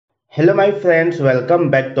Hello my friends, welcome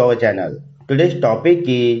back to our channel. Today's topic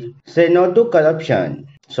is say no to corruption.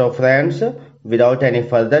 So friends, without any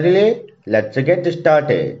further delay, let's get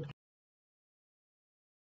started.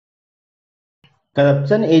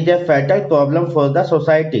 Corruption is a fatal problem for the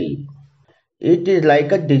society. It is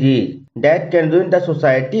like a disease that can ruin the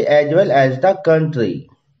society as well as the country.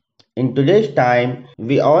 In today's time,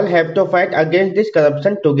 we all have to fight against this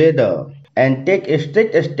corruption together and take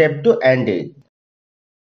strict steps to end it.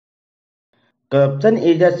 Corruption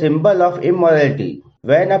is a symbol of immorality.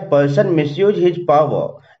 When a person misuses his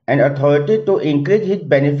power and authority to increase his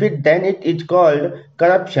benefit, then it is called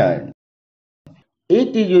corruption.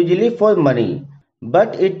 It is usually for money,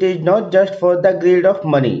 but it is not just for the greed of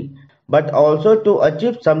money, but also to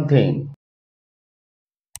achieve something.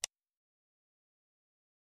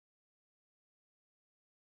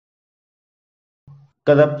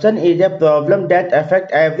 Corruption is a problem that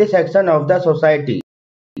affects every section of the society.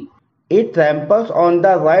 It tramples on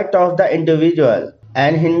the right of the individual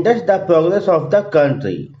and hinders the progress of the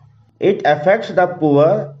country. It affects the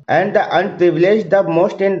poor and the unprivileged the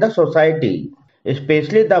most in the society,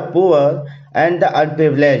 especially the poor and the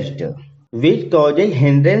unprivileged, which causes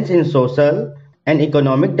hindrance in social and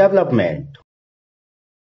economic development.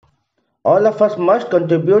 All of us must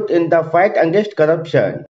contribute in the fight against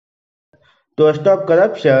corruption. To stop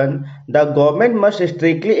corruption, the government must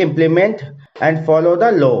strictly implement and follow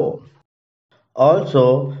the law.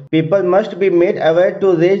 Also, people must be made aware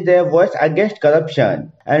to raise their voice against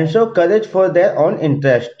corruption and show courage for their own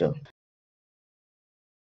interest.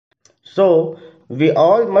 So, we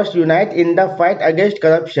all must unite in the fight against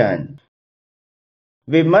corruption.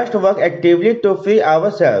 We must work actively to free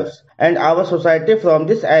ourselves and our society from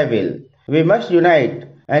this evil. We must unite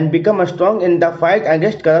and become strong in the fight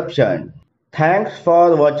against corruption. Thanks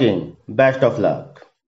for watching. Best of luck.